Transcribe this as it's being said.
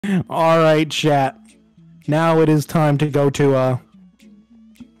Alright, chat. Now it is time to go to,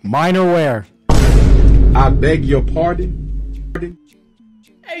 Minerware. I beg your pardon?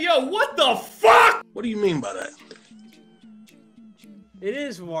 Hey, yo, what the fuck? What do you mean by that? It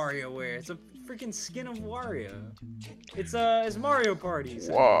is WarioWare. It's a freaking skin of Wario. It's Mario Party.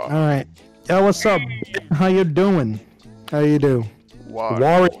 So. Wow. Alright. Yo, what's up? How you doing? How you do? Wow.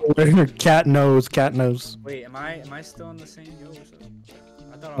 WarioWare. Cat knows. Wait, am I still in the same yo?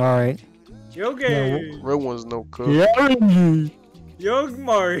 I thought Alright. Yo game. Real one's no cook. Yeah. Yo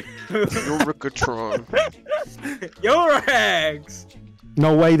Mario. Yo Rickatron. Yo Rags.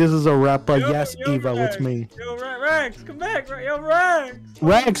 No way, this is a rapper. Yo, Yes, yo, Evo, Rags. it's me. Yo Rags, come back, yo Rags.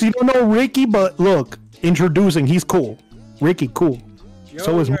 Rags, you don't know Ricky, but look, introducing, he's cool. Ricky, cool. Yo,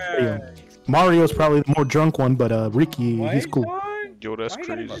 So is Rags. Mario. Mario's probably the more drunk one, but Ricky, Why, he's cool. boy? Yo, that's Why you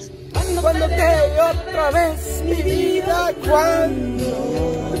gotta crazy. Cuando te otra vez mi vida, cuando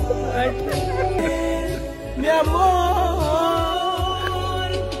mi amor.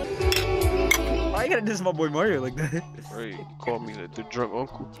 Why you gotta diss my boy Mario like that? Right, call me the drunk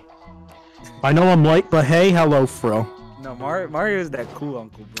uncle. I know I'm late, but hey, hello, Fro. No, Mario's that cool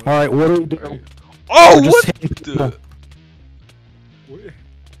uncle, bro. Alright, what do we do? Oh, We're just what hitting the? people. What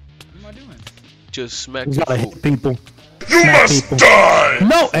am I doing? Just smack We gotta people. hit people. You Smack must people. die!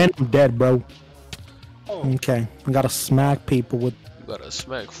 No, and I'm dead, bro. Oh. Okay, I gotta smack people with You gotta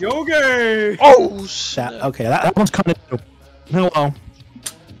smack. Yo game. Oh, that. snap. Okay, that one's kind of. Hello.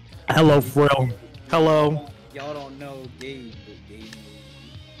 Hello, Fro. Hello. Y'all don't know Gabe, but Gabe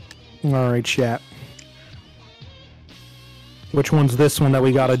knows. Alright, chat. Which one's this one that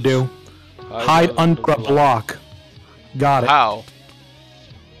we gotta do? Hide under a block. Got it. How?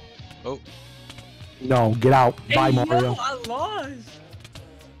 Oh, No, get out. Bye, Hey, Mario. yo, I lost.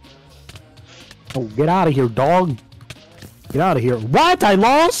 Oh, get out of here, dog. Get out of here. What? I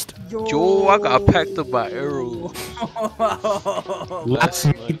lost? yo, I got packed up by arrows.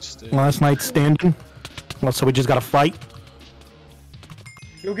 Last night standing. Well, so we just gotta fight.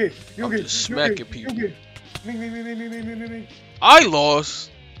 Yo game. I'm just smacking people. Me. Me. I lost.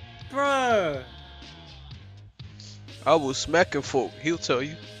 Bruh. I was smacking folk. He'll tell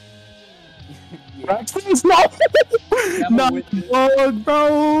you. Braxton's no. No, dog,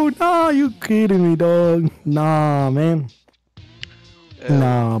 bro. Nah, you kidding me, dog. Nah, man.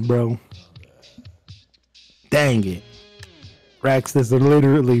 Nah, bro. Dang it. Raxus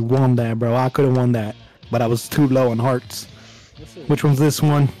literally won that, bro. I could have won that, but I was too low on hearts. Which one's this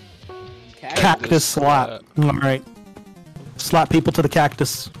one? Cactus slap. Alright. Slap people to the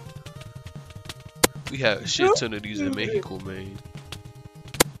cactus. We have a shit ton of these in Mexico, man.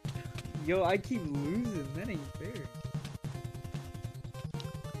 Yo, I keep losing. That ain't fair.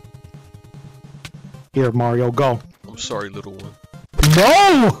 Here, Mario, go. I'm sorry, little one.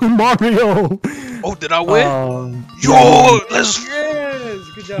 No, Mario. Oh, did I win? Yo, yeah. let's. Yes,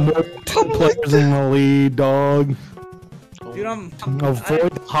 good job. No, Mario. two players in the lead, dog. Dude, I'm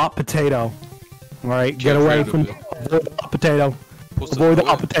Avoid the hot potato. Alright, get Can't away rid of from it. avoid the hot potato. Supposed to Avoid the go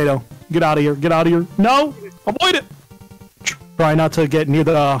hot in. potato. Get out of here. Get out of here. No! Avoid it! Try not to get near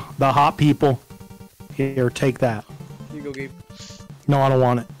the hot people. Here, take that. You go, Gabe. No, I don't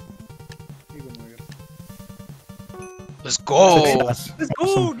want it. You go, Mario. Let's go. Success. Let's go.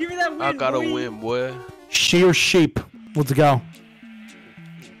 Awesome. Give me that win. I gotta boy. win, boy. She or sheep. Let's go.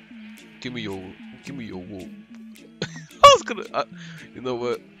 Give me your whoop. I was gonna. You know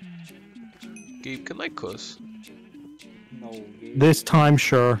what? Gabe, can I cuss? No, Gabe. This time,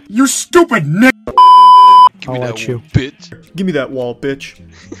 sure. You stupid n***! Give I'll me let that you. whoop, bitch. Give me that wall, bitch.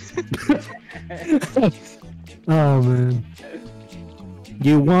 Oh, man.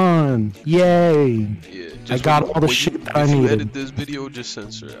 You won. Yay. Yeah. I got all the when shit that I if you needed. edit this video, just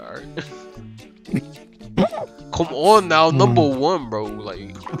censor it, alright? Come on now, number one, bro.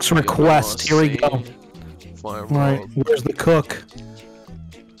 Like. Cook's request. Here we go. Fine, Alright, where's the cook?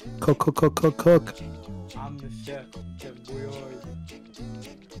 Cook. I'm the chef. Chef Boyard.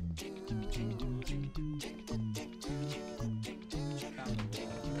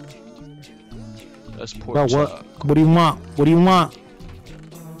 That's pork Bro, chop. what do you want? What do you want?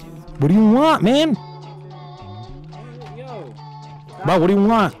 What do you want, man? Yo. Bro, what do you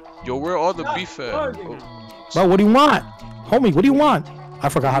want? Yo, where all the beef at? Oh, Bro, what do you want? Homie, what do you want? I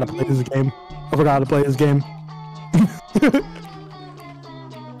forgot how to play this game.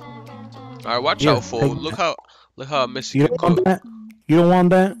 Alright, watch Yeah, out, fool. take Look how messy You you don't want cook. that? You don't want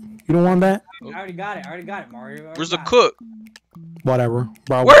that? You don't want that? I already got it, Mario. Where's the cook? Whatever.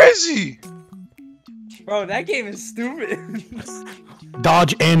 Bro, Where is he? Bro, that game is stupid.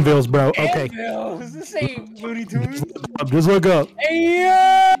 Dodge anvils, bro. Okay. Anvils. This ain't Looney Tunes. Just look up. Hey,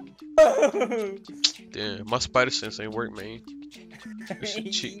 yo! Damn, my spider sense ain't work, man. That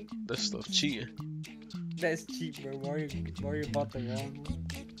shit cheat. That stuff cheating. That's cheap, bro. Mario bought the wrong one.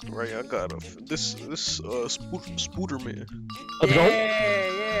 Right, I got this spooter man. Let's go.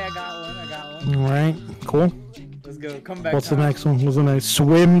 Yeah, I got one. All right, cool. Let's go. Come back. What's the next one? What's the next?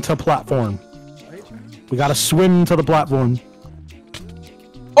 Swim to platform. We gotta swim to the platform.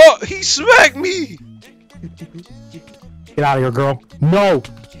 Oh, he smacked me! Get out of here, girl. No.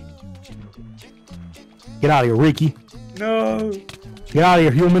 Get out of here, Ricky. No. Get out of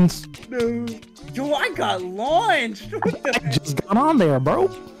here, humans. No. Yo, I got launched. What the heck? Just got on there, bro.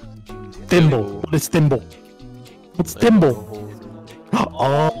 Thimble. What is thimble? What's thimble?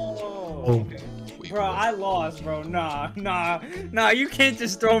 Oh. Okay. Bro, I lost, bro. Nah. You can't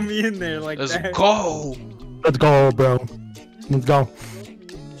just throw me in there like Let's that. go. Let's go, bro. Let's go.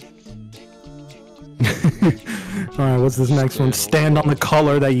 Alright, what's this next one? Stand on the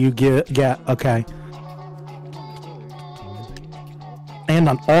color that you get. Okay. And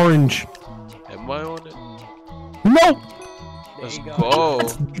on orange. Am I on it? No! Let's you go.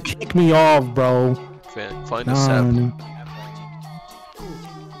 Kick me off, bro. Find a sapling. No. Ooh,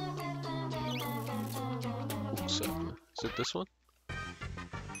 sapling. Is it this one?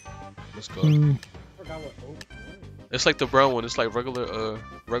 Let's go. It's like the brown one. It's like regular. Oh,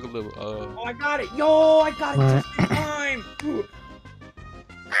 I got it. Yo, I got it just in time.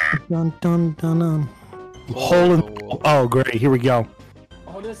 Dun dun dun dun. Hole in. Oh, great. Here we go.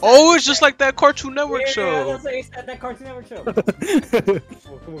 Oh, it's just like that Cartoon Network show. Yeah, that's like that Cartoon Network show. Come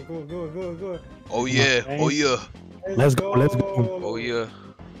on. Oh yeah. Oh yeah. Let's go. Oh yeah.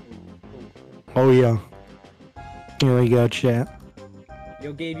 Oh yeah. Here we go, chat.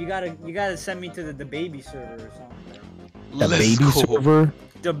 Yo, Gabe, you gotta send me to the baby server or something. The baby server?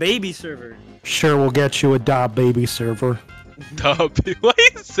 The baby server. Sure, we'll get you a baby server. Why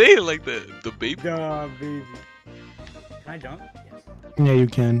you say it like that? The baby? Da baby. Can I jump? Yes. Yeah, you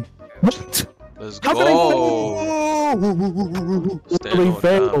can. What? Let's How go. Can I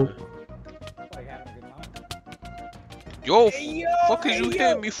fail? Like having a good time. Yo, fuck is you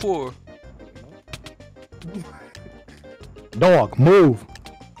hitting me for? Dog, move.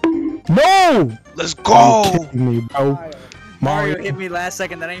 No! Let's go. You're kidding me, bro. Mario hit me last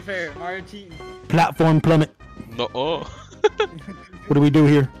second. That ain't fair. Mario cheating. Platform plummet. No. What do we do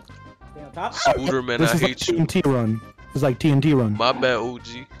here? Stay on top. Scooter man, This I is like hate you. TNT run. It's like TNT run. My bad,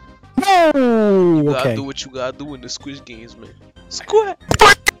 OG. No! You gotta Okay. do what you gotta do in the Squish games, man. Squat.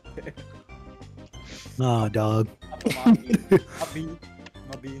 Nah, dog. My B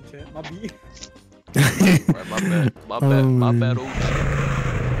in chat. My B. Right, my bad,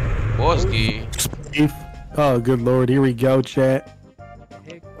 OG. Boss game. Oh, good lord. Here we go, chat.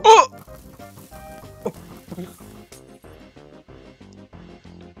 Oh!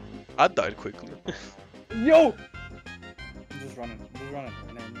 I died quickly. Yo! I'm just running.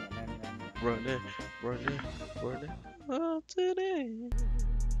 Running. Up today.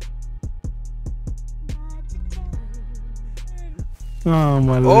 Oh,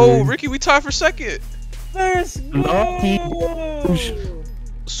 my lord. Oh, Ricky, we tied for second. Let's go!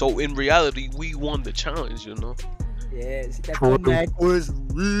 So in reality, we won the challenge, you know. Yes, that True. comeback was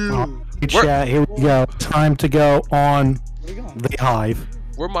real. Chat, here we go. Time to go on Where we going? the hive.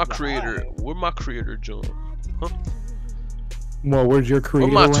 Where my creator? Where my creator, John? Huh? Well, where's your Where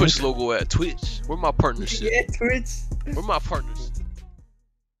creator my rank? Twitch logo at? Twitch. Where my partnership? Yeah, Twitch. Where my partners?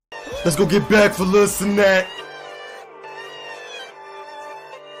 Let's go get back for listening that.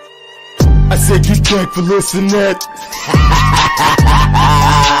 I said get back for listening that.